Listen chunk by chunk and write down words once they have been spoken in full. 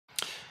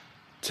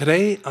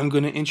Today I'm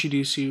going to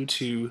introduce you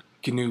to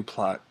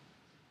gnuplot.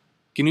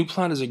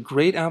 Gnuplot is a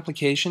great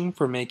application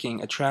for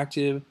making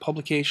attractive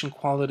publication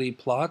quality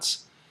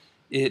plots.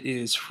 It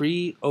is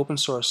free open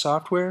source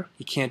software,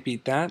 you can't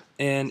beat that,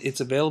 and it's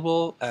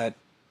available at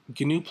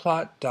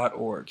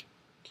gnuplot.org.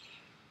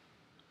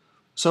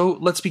 So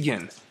let's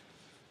begin.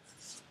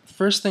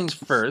 First things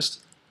first,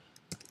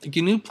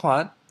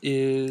 gnuplot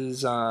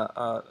is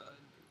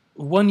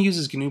one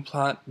uses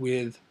gnuplot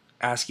with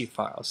ASCII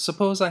files.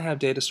 Suppose I have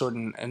data stored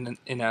in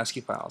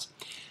ASCII files.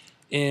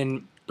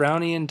 In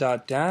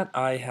Brownian.dat,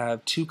 I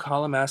have two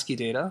column ASCII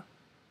data.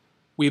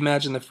 We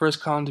imagine the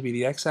first column to be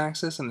the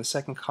x-axis and the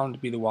second column to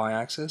be the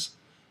y-axis.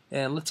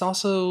 And let's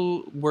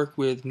also work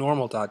with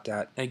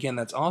normal.dat. Again,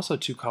 that's also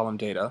two column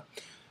data,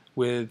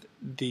 with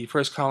the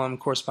first column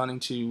corresponding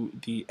to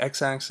the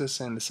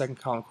x-axis and the second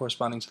column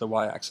corresponding to the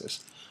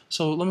y-axis.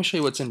 So let me show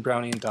you what's in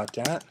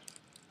Brownian.dat.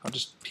 I'll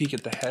just peek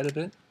at the head of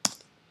it.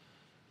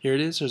 Here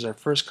it is. Here's our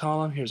first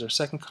column, here's our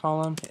second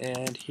column,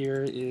 and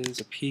here is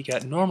a peek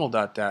at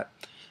normal.dat.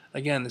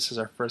 Again, this is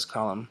our first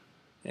column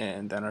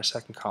and then our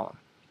second column.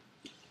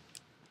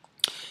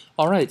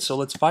 Alright, so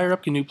let's fire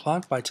up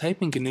gnuplot by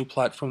typing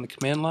gnuplot from the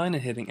command line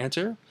and hitting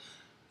enter.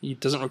 It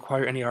doesn't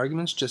require any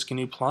arguments, just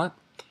gnuplot.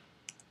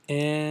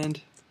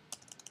 And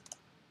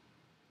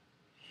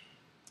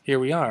here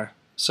we are.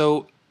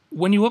 So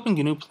when you open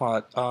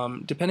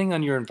gnuplot, depending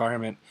on your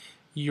environment,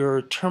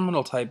 your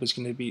terminal type is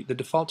going to be, the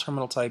default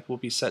terminal type will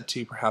be set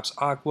to perhaps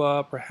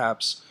Aqua,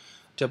 perhaps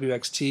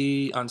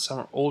WXT. On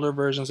some older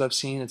versions I've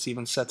seen, it's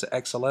even set to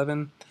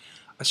X11.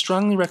 I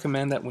strongly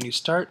recommend that when you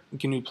start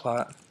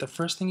gnuplot, the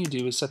first thing you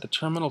do is set the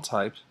terminal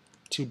type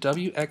to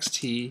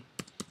WXT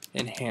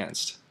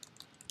enhanced.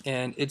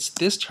 And it's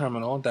this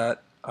terminal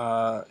that,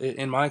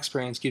 in my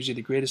experience, gives you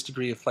the greatest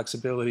degree of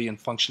flexibility and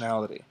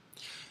functionality.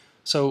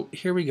 So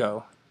here we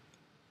go.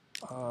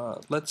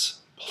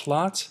 Let's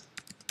plot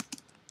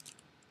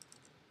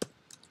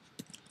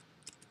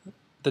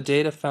the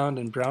data found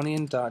in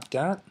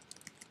Brownian.dat,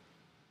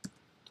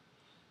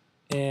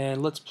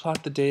 and let's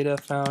plot the data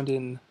found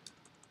in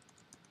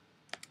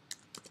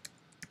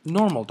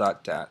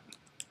normal.dat.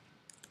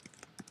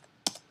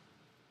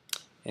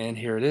 And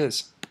here it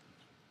is.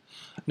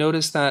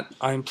 Notice that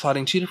I'm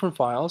plotting two different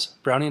files,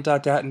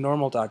 Brownian.dat and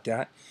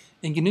normal.dat,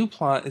 and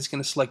gnuplot is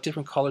going to select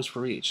different colors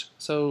for each.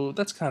 So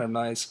that's kind of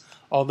nice,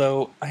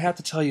 although I have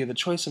to tell you the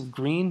choice of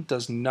green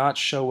does not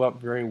show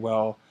up very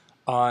well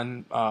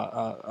on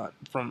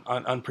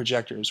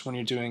projectors when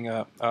you're doing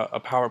a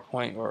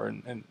PowerPoint or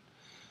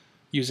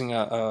using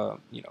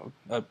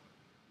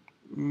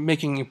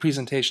making a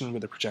presentation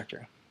with a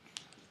projector.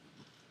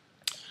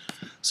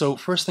 So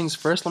first things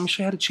first, let me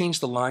show you how to change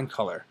the line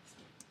color.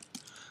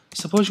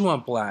 Suppose you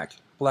want black.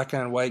 Black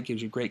and white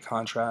gives you great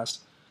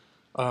contrast.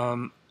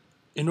 In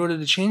order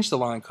to change the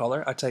line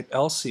color, I type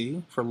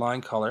LC for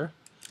line color,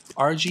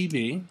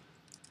 RGB,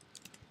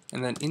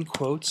 and then in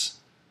quotes,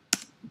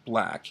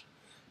 black.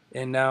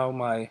 And now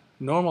my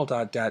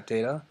normal.dat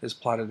data is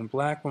plotted in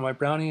black, while my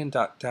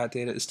Brownian.dat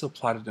data is still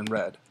plotted in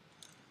red.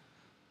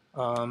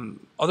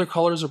 Other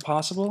colors are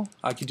possible.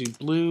 I could do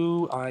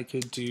blue, I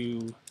could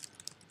do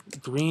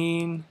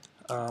green,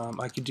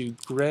 I could do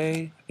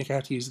gray. I think I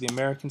have to use the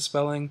American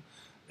spelling.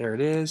 There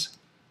it is.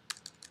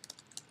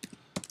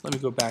 Let me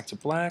go back to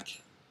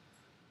black.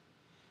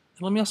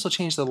 And let me also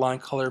change the line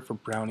color for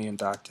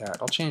Brownian.dat.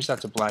 I'll change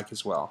that to black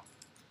as well.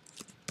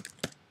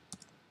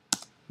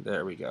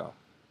 There we go.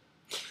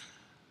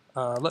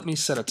 Let me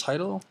set a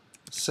title.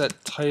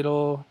 Set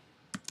title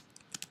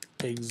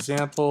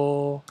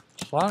example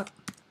plot.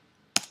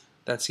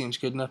 That seems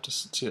good enough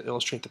to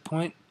illustrate the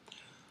point.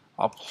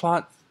 I'll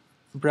plot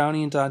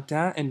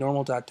Brownian.dat and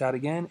normal.dat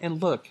again,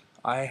 and look,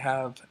 I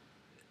have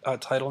a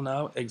title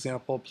now,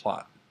 example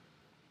plot.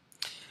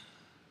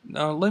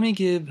 Now let me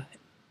give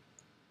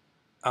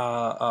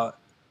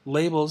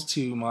labels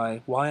to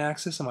my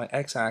y-axis and my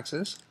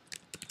x-axis.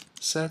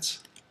 Set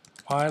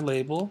y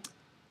label.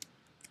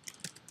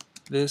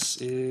 This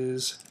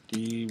is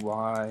the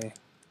y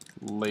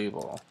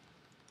label.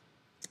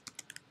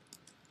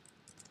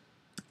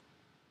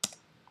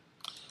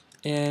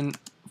 And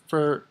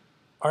for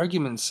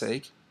argument's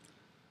sake,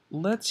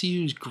 let's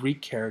use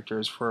Greek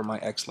characters for my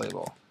x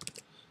label,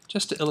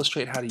 just to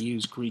illustrate how to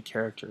use Greek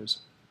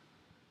characters.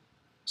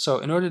 So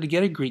in order to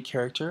get a Greek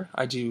character,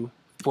 I do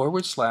 /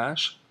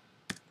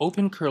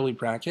 open curly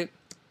bracket,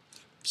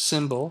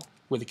 symbol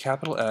with a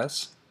capital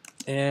S,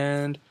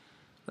 and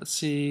let's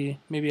see,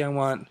 maybe I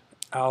want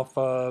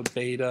alpha,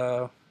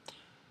 beta,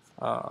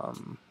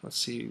 let's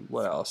see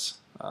what else,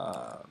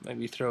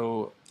 maybe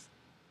throw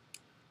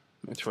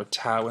a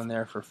tau in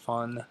there for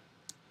fun.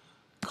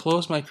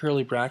 Close my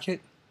curly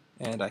bracket,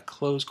 and I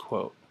close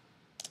quote.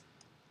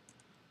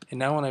 And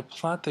now when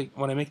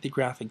I make the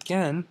graph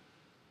again,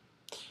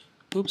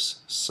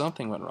 oops,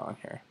 something went wrong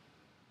here.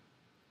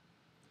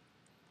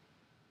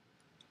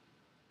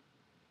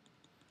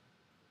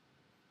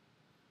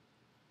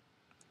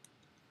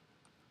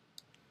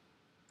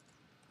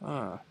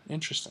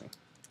 Interesting.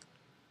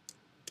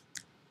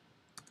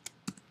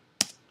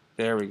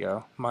 There we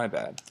go, my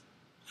bad.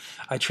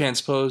 I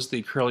transposed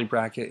the curly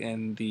bracket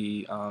in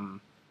the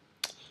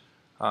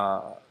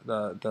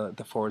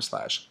forward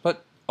slash.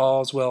 But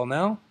all's well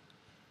now.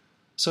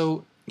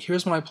 So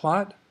here's my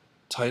plot: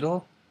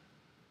 title,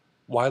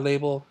 Y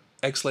label,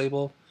 X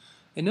label.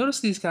 And notice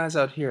these guys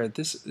out here.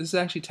 This is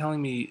actually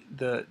telling me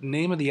the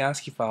name of the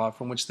ASCII file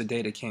from which the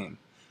data came.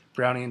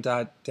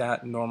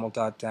 Brownian.dat,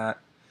 normal.dat,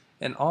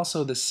 and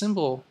also the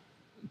symbol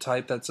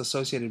type that's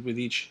associated with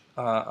each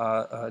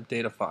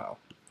data file.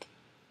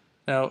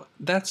 Now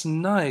that's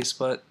nice,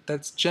 but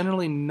that's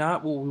generally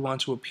not what we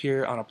want to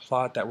appear on a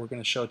plot that we're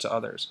going to show to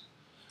others.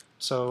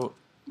 So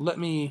let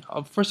me,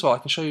 first of all, I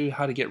can show you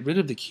how to get rid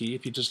of the key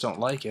if you just don't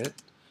like it.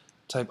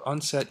 Type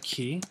unset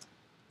key,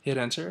 hit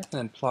enter, and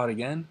then plot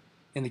again,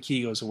 and the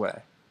key goes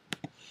away.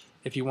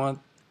 If you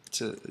want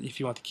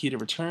the key to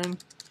return,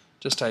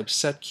 just type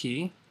set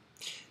key,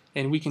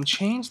 and we can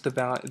change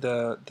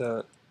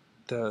the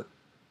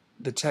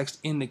text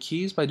in the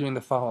keys by doing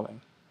the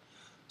following.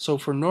 So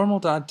for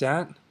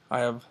normal.dat, I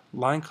have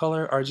line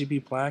color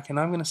RGB black, and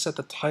I'm going to set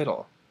the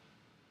title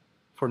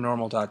for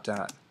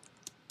normal.dat.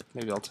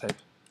 Maybe I'll type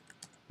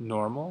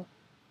normal.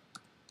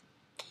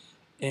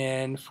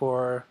 And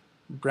for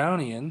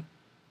Brownian,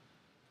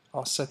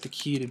 I'll set the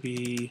key to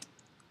be,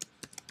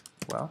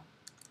 well,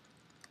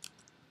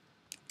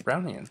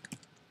 Brownian.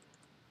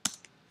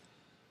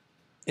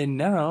 And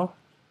now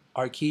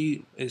our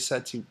key is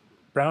set to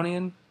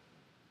Brownian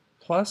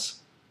plus,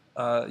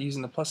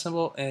 using the plus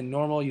symbol, and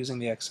normal using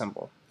the X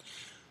symbol.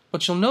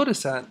 But you'll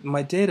notice that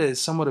my data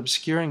is somewhat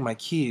obscuring my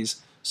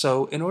keys,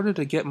 so in order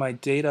to get my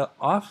data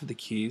off of the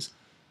keys,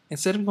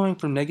 instead of going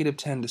from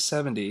 -10 to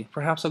 70,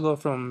 perhaps I'll go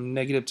from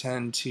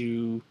 -10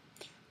 to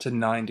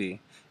 90.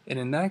 And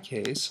in that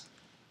case,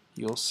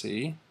 you'll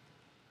see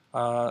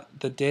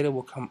the data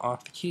will come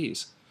off the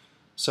keys.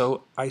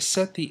 So I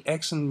set the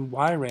X and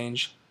Y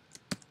range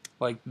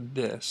like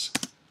this,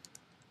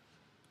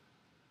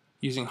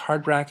 using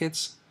hard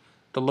brackets.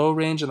 The low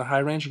range and the high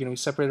range are going to be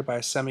separated by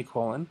a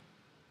semicolon.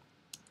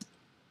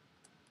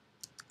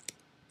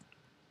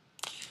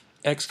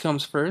 X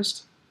comes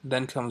first,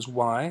 then comes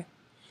Y,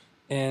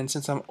 and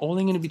since I'm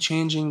only going to be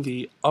changing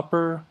the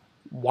upper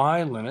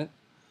Y limit,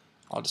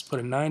 I'll just put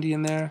a 90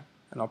 in there,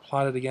 and I'll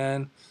plot it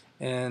again,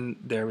 and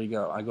there we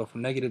go. I go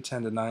from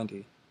 -10 to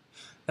 90.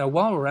 Now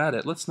while we're at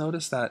it, let's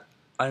notice that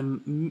I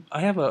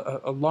have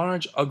a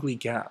large ugly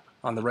gap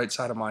on the right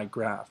side of my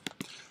graph.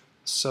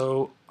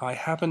 So I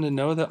happen to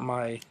know that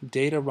my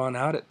data run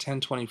out at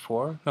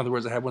 1024. In other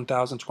words, I have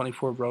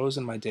 1024 rows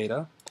in my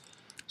data.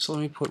 So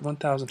let me put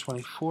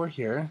 1024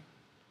 here,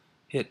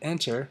 hit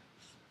enter,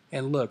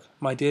 and look,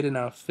 my data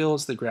now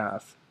fills the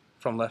graph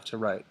from left to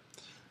right.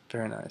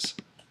 Very nice.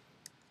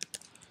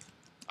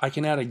 I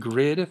can add a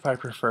grid if I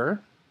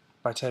prefer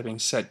by typing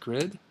set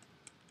grid,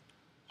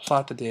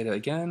 plot the data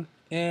again,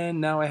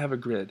 and now I have a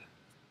grid.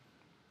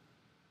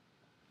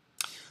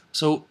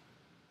 So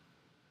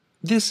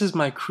this is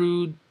my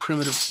crude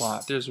primitive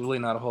plot. There's really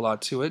not a whole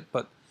lot to it,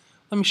 but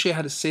let me show you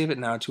how to save it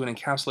now to an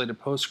encapsulated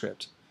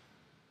postscript.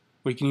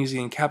 We can use the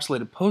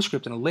encapsulated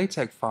postscript in a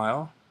LaTeX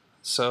file.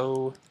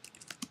 So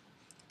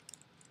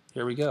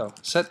here we go.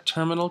 Set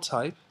terminal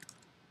type,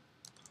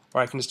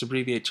 or I can just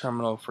abbreviate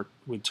terminal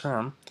with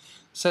term.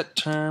 Set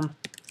term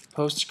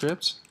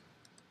postscript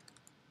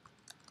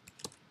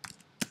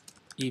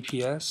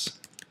EPS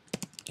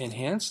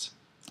enhanced,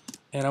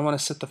 and I want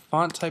to set the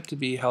font type to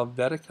be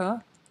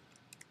Helvetica,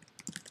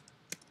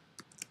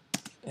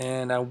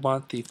 and I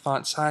want the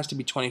font size to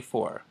be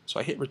 24. So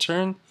I hit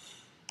return,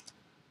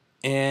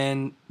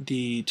 and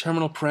the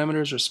terminal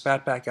parameters are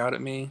spat back out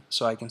at me,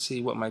 so I can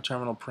see what my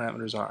terminal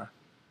parameters are.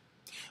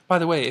 By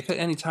the way, if at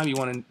any time you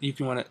want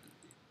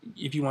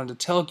to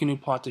tell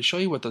gnuplot to show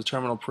you what those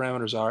terminal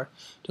parameters are,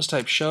 just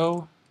type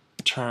show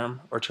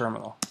term or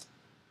terminal.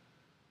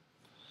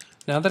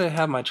 Now that I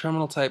have my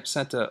terminal type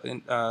set to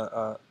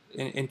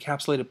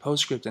encapsulated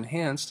postscript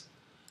enhanced,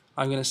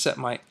 I'm going to set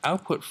my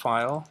output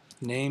file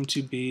name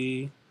to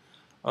be,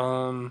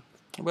 well,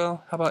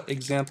 how about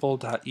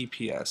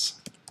example.eps?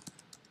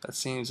 That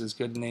seems as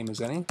good a name as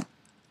any.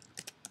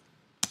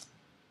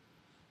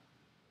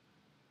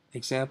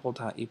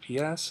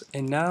 Example.eps,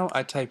 and now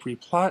I type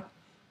replot,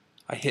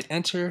 I hit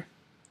enter,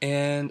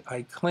 and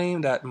I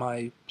claim that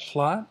my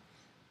plot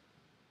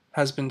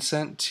has been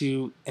sent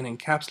to an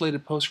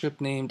encapsulated postscript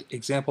named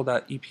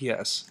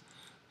example.eps.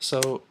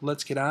 So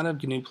let's get out of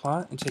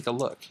gnuplot and take a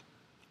look.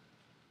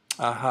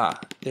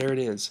 Aha, there it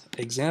is,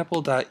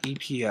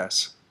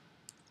 example.eps.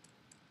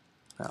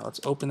 Now let's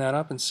open that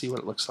up and see what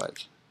it looks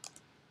like.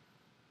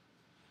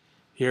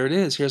 Here it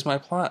is, here's my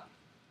plot.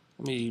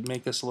 Let me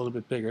make this a little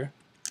bit bigger.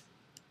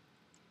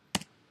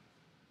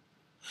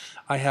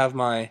 I have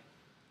my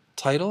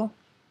title,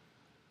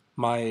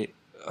 my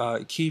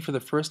key for the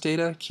first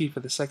data, key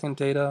for the second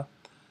data,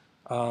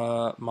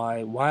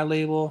 my Y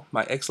label,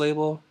 my X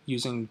label,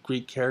 using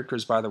Greek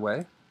characters, by the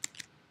way.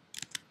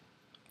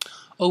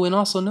 Oh, and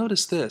also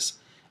notice this: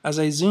 as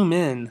I zoom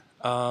in,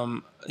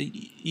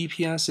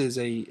 EPS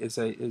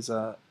is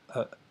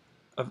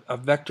a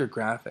vector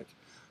graphic.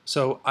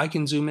 So I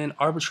can zoom in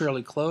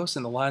arbitrarily close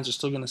and the lines are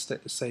still going to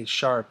stay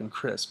sharp and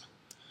crisp,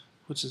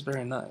 which is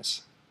very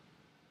nice.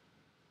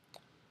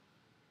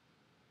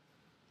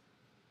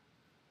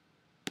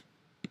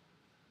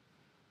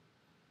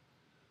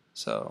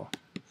 So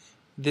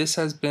this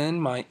has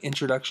been my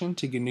introduction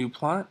to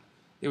gnuplot.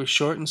 It was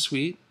short and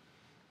sweet,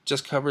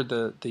 just covered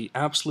the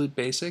absolute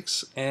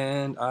basics,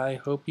 and I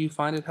hope you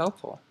find it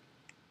helpful.